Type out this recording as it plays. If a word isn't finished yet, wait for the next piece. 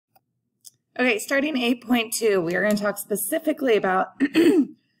Okay, starting 8.2, we are going to talk specifically about,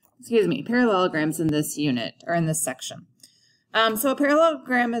 excuse me, parallelograms in this unit, or in this section. So a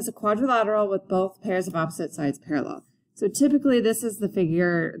parallelogram is a quadrilateral with both pairs of opposite sides parallel. So typically this is the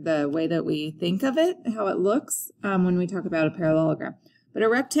figure, the way that we think of it, how it looks when we talk about a parallelogram. But a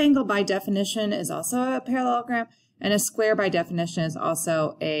rectangle by definition is also a parallelogram, and a square by definition is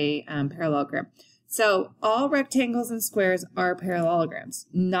also a parallelogram. So all rectangles and squares are parallelograms.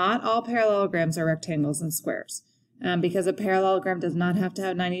 Not all parallelograms are rectangles and squares, because a parallelogram does not have to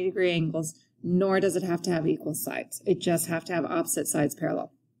have 90-degree angles, nor does it have to have equal sides. It just have to have opposite sides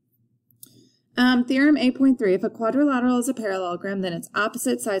parallel. Theorem 8.3, if a quadrilateral is a parallelogram, then its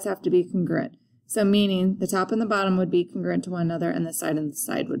opposite sides have to be congruent. So meaning the top and the bottom would be congruent to one another, and the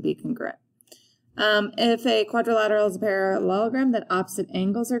side would be congruent. If a quadrilateral is a parallelogram, then opposite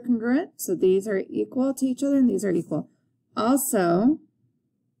angles are congruent. So these are equal to each other, and these are equal. Also,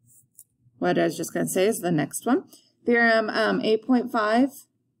 what I was just going to say is the next one. Theorem 8.5,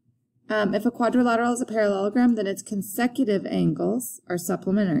 if a quadrilateral is a parallelogram, then its consecutive angles are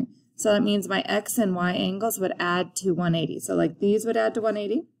supplementary. So that means my x and y angles would add to 180. So like these would add to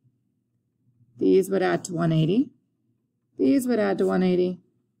 180. These would add to 180. These would add to 180.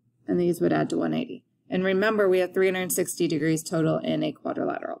 And these would add to 180. And remember, we have 360 degrees total in a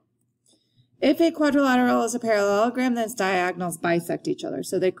quadrilateral. If a quadrilateral is a parallelogram, then its diagonals bisect each other.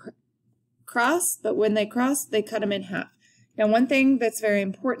 So they cross, but when they cross, they cut them in half. Now, one thing that's very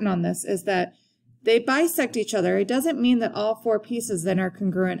important on this is that they bisect each other. It doesn't mean that all four pieces then are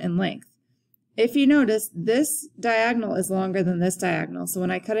congruent in length. If you notice, this diagonal is longer than this diagonal. So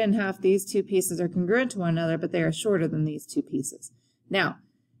when I cut it in half, these two pieces are congruent to one another, but they are shorter than these two pieces. Now,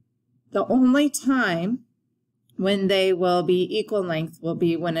 the only time when they will be equal in length will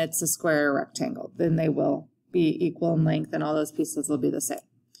be when it's a square or rectangle. Then they will be equal in length and all those pieces will be the same.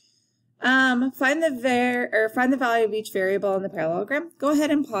 Find the value of each variable in the parallelogram. Go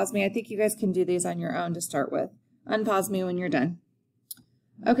ahead and pause me. I think you guys can do these on your own to start with. Unpause me when you're done.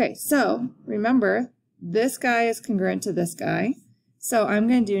 Okay, so remember, this guy is congruent to this guy. So I'm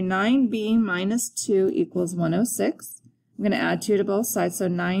going to do 9b minus 2 equals 106. I'm going to add 2 to both sides, so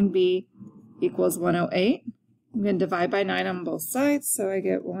 9b equals 108. I'm going to divide by 9 on both sides, so I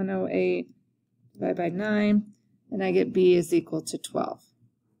get 108 divided by 9, and I get b is equal to 12.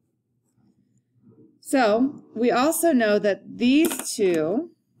 So we also know that these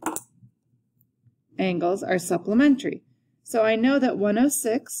two angles are supplementary. So I know that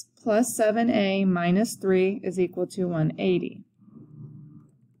 106 plus 7a minus 3 is equal to 180.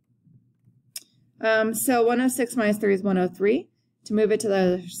 So 106 minus 3 is 103. To move it to the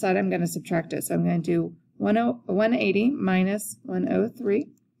other side, I'm going to subtract it. So I'm going to do 180 minus 103.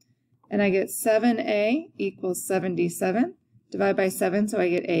 And I get 7a equals 77. Divide by 7, so I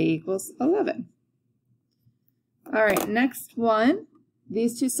get a equals 11. All right, next one.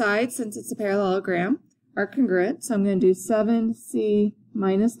 These two sides, since it's a parallelogram, are congruent. So I'm going to do 7c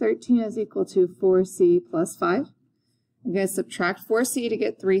minus 13 is equal to 4c plus 5. I'm going to subtract 4c to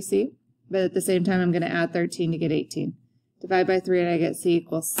get 3c. But at the same time, I'm going to add 13 to get 18. Divide by 3 and I get c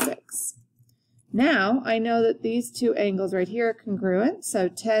equals 6. Now, I know that these two angles right here are congruent. So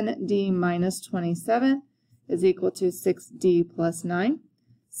 10d minus 27 is equal to 6d plus 9.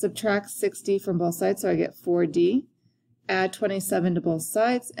 Subtract 6d from both sides, so I get 4d. Add 27 to both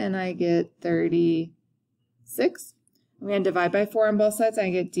sides, and I get 36. I'm going to divide by 4 on both sides, and I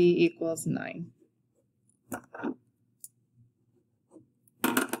get d equals 9.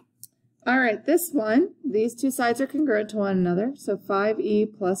 All right, this one, these two sides are congruent to one another. So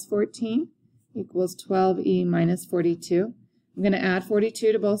 5e plus 14 equals 12e minus 42. I'm going to add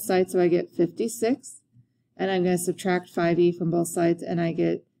 42 to both sides, so I get 56. And I'm going to subtract 5e from both sides, and I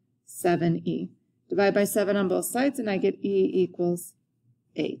get 7e. Divide by 7 on both sides, and I get e equals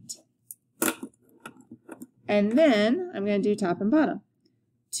 8. And then I'm going to do top and bottom.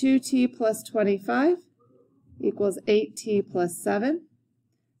 2t plus 25 equals 8t plus 7.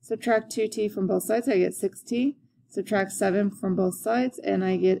 Subtract 2t from both sides, I get 6t. Subtract 7 from both sides, and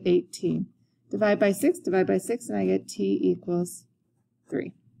I get 18. Divide by 6, and I get t equals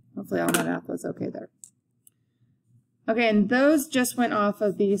 3. Hopefully all my math was okay there. Okay, and those just went off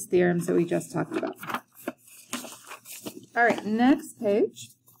of these theorems that we just talked about. All right, next page.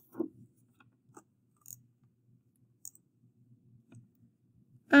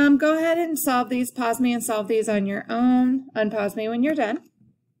 Go ahead and solve these. Pause me and solve these on your own. Unpause me when you're done.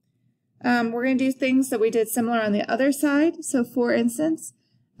 We're going to do things that we did similar on the other side. So for instance,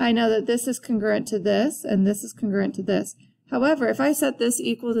 I know that this is congruent to this, and this is congruent to this. However, if I set this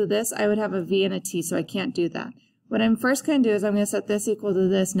equal to this, I would have a v and a t, so I can't do that. what I'm first going to do is I'm going to set this equal to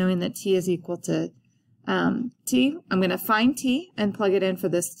this, knowing that t is equal to t. I'm going to find t and plug it in for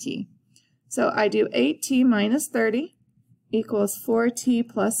this t. So I do 8t minus 30 equals 4t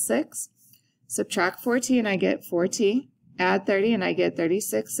plus 6. Subtract 4t and I get 4t. Add 30 and I get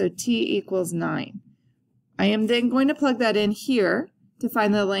 36, so t equals 9. I am then going to plug that in here to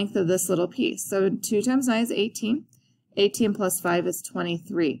find the length of this little piece. So 2 times 9 is 18. 18 plus 5 is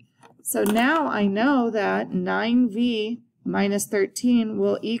 23. So now I know that 9v minus 13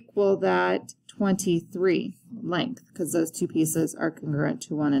 will equal that 23 length, because those two pieces are congruent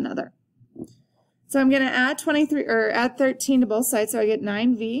to one another. So I'm going to add 13 to both sides, so I get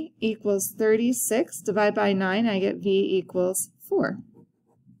 9v equals 36. Divide by 9, I get v equals 4.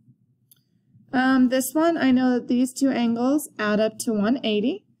 This one, I know that these two angles add up to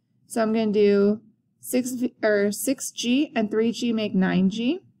 180. So I'm going to do 6g and 3g make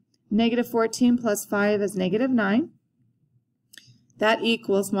 9g. Negative 14 plus 5 is negative 9. That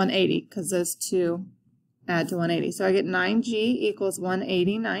equals 180, because those two add to 180. So I get 9g equals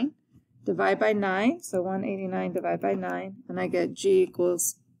 189. Divide by 9, so 189 divided by 9, and I get g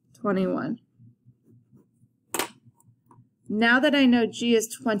equals 21. Now that I know g is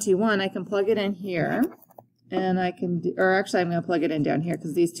 21, I can plug it in here, and I can, or actually I'm going to plug it in down here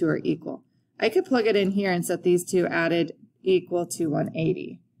because these two are equal. I could plug it in here and set these two added equal to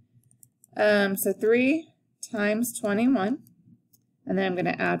 180. So 3 times 21, and then I'm going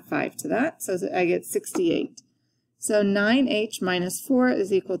to add 5 to that, so I get 68. So 9h minus 4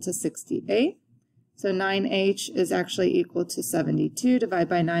 is equal to 68. So 9h is actually equal to 72. Divide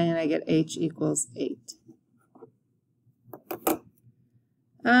by 9 and I get h equals 8.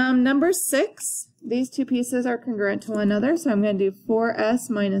 Number 6, these two pieces are congruent to one another. So I'm going to do 4s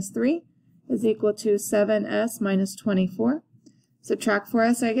minus 3 is equal to 7s minus 24. Subtract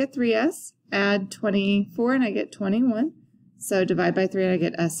 4s, I get 3s. Add 24 and I get 21. So divide by 3 and I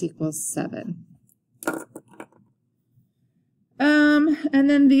get s equals 7. And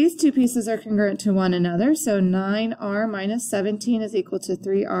then these two pieces are congruent to one another. So 9r minus 17 is equal to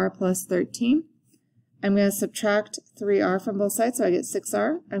 3r plus 13. I'm going to subtract 3r from both sides, so I get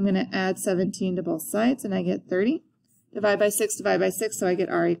 6r. I'm going to add 17 to both sides, and I get 30. Divide by 6, so I get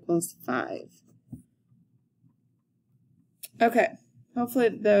r equals 5. Okay, hopefully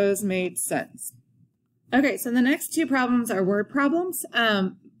those made sense. Okay, so the next two problems are word problems.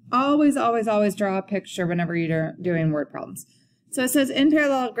 Always draw a picture whenever you're doing word problems. So it says in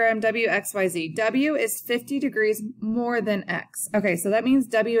parallelogram W, X, Y, Z. W is 50 degrees more than X. Okay, so that means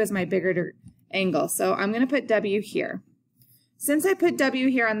W is my bigger angle. So I'm going to put W here. Since I put W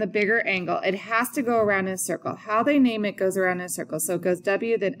here on the bigger angle, it has to go around in a circle. How they name it goes around in a circle. So it goes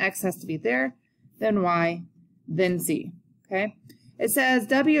W, then X has to be there, then Y, then Z. Okay? It says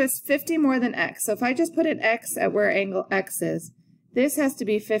W is 50 more than X. So if I just put an X at where angle X is, this has to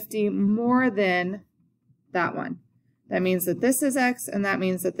be 50 more than that one. That means that this is X, and that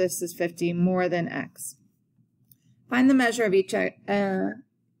means that this is 50 more than X. Find the measure of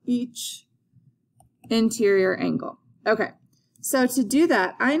each interior angle. Okay, so to do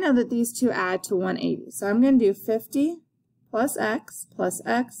that, I know that these two add to 180. So I'm going to do 50 plus X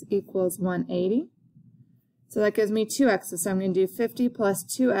equals 180. So that gives me 2X's. So I'm going to do 50 plus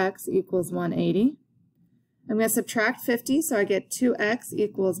 2X equals 180. I'm going to subtract 50, so I get 2X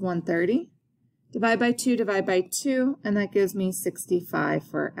equals 130. Divide by 2, and that gives me 65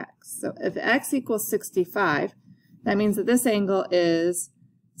 for X. So if X equals 65, that means that this angle is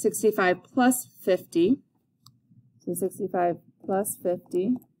 65 plus 50. So 65 plus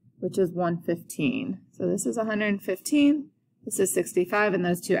 50, which is 115. So this is 115, this is 65, and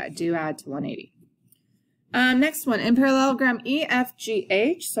those two do add to 180. Next one, in parallelogram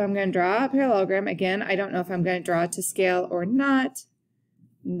EFGH, so I'm going to draw a parallelogram. Again, I don't know if I'm going to draw it to scale or not.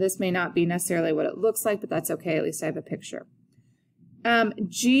 This may not be necessarily what it looks like, but that's okay. At least I have a picture.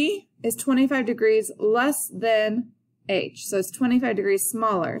 G is 25 degrees less than H, so it's 25 degrees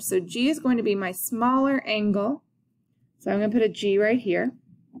smaller. So G is going to be my smaller angle. So I'm going to put a G right here.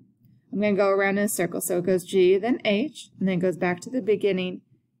 I'm going to go around in a circle. So it goes G, then H, and then it goes back to the beginning,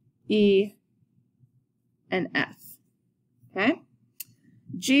 E, and F. Okay?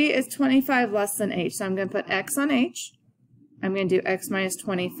 G is 25 less than H, so I'm going to put X on H. I'm going to do X minus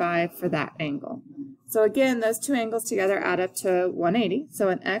 25 for that angle. So again, those two angles together add up to 180. So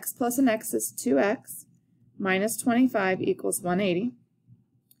an X plus an X is 2X minus 25 equals 180.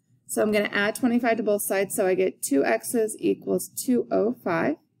 So I'm going to add 25 to both sides, so I get 2X's equals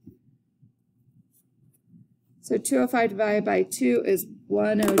 205. So 205 divided by 2 is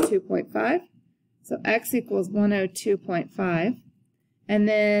 102.5. So X equals 102.5. And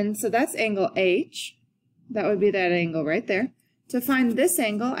then, so that's angle H. That would be that angle right there. To find this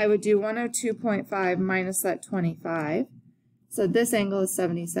angle, I would do 102.5 minus that 25. So this angle is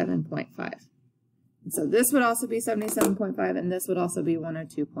 77.5. So this would also be 77.5, and this would also be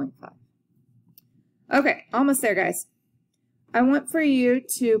 102.5. Okay, almost there, guys. I want for you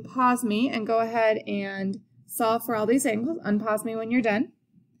to pause me and go ahead and solve for all these angles. Unpause me when you're done.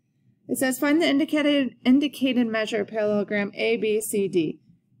 It says find the indicated measure of parallelogram A, B, C, D.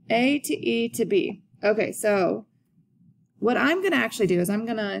 A to E to B. Okay, so what I'm going to actually do is I'm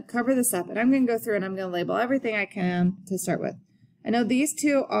going to cover this up, and I'm going to go through and I'm going to label everything I can to start with. I know these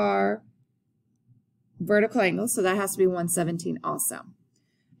two are vertical angles, so that has to be 117 also.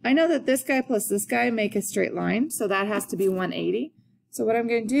 I know that this guy plus this guy make a straight line, so that has to be 180. So what I'm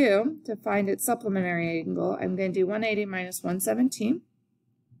going to do to find its supplementary angle, I'm going to do 180 minus 117.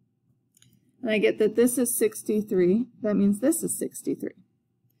 And I get that this is 63. That means this is 63.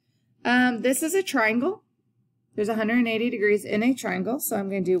 This is a triangle. There's 180 degrees in a triangle, so I'm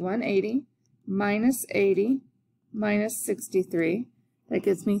going to do 180 minus 80 minus 63. That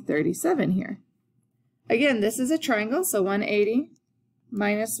gives me 37 here. Again, this is a triangle, so 180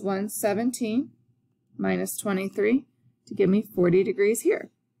 minus 117 minus 23 to give me 40 degrees here.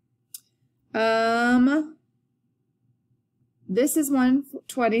 This is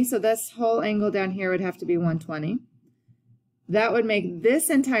 120, so this whole angle down here would have to be 120. That would make this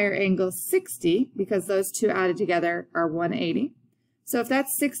entire angle 60 because those two added together are 180. So if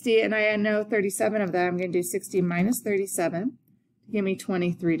that's 60 and I know 37 of that, I'm going to do 60 minus 37 to give me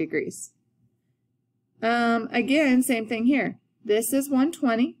 23 degrees. Again, same thing here. This is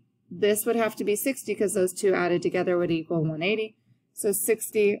 120. This would have to be 60 because those two added together would equal 180. So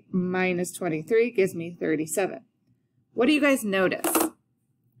 60 minus 23 gives me 37. What do you guys notice?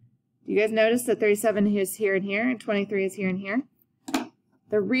 Do you guys notice that 37 is here and here and 23 is here and here?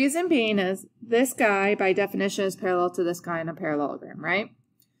 The reason being is this guy, by definition, is parallel to this guy in a parallelogram, right?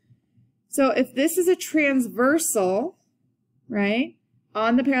 So if this is a transversal, right,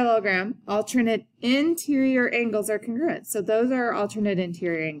 on the parallelogram, alternate interior angles are congruent. So those are alternate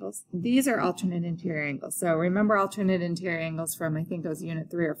interior angles. These are alternate interior angles. So remember alternate interior angles from, I think it was unit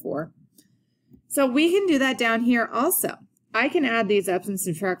 3 or 4. So we can do that down here also. I can add these up and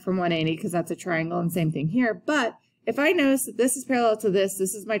subtract from 180 because that's a triangle, and same thing here. But if I notice that this is parallel to this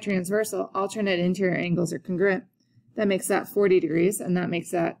is my transversal, alternate interior angles are congruent. That makes that 40 degrees, and that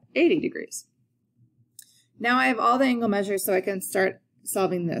makes that 80 degrees. Now I have all the angle measures, so I can start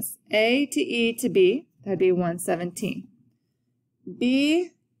solving this. A to E to B, that'd be 117. B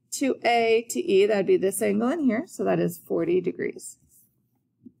to A to E, that'd be this angle in here, so that is 40 degrees.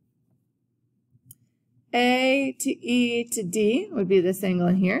 A to E to D would be this angle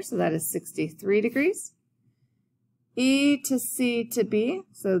in here, so that is 63 degrees. E to C to B,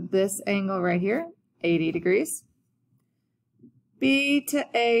 so this angle right here, 80 degrees. B to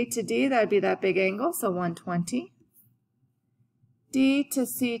A to D, that would be that big angle, so 120. D to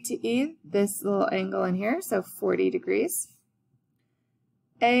C to E, this little angle in here, so 40 degrees.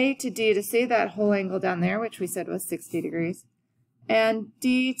 A to D to C, that whole angle down there, which we said was 60 degrees. And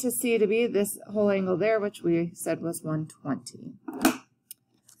D to C to B, this whole angle there, which we said was 120.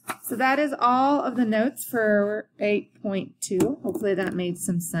 So that is all of the notes for 8.2. Hopefully that made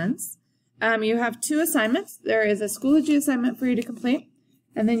some sense. You have 2 assignments. There is a Schoology assignment for you to complete,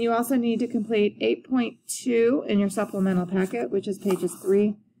 and then you also need to complete 8.2 in your supplemental packet, which is pages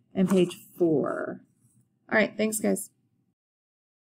 3 and page 4. All right, thanks, guys.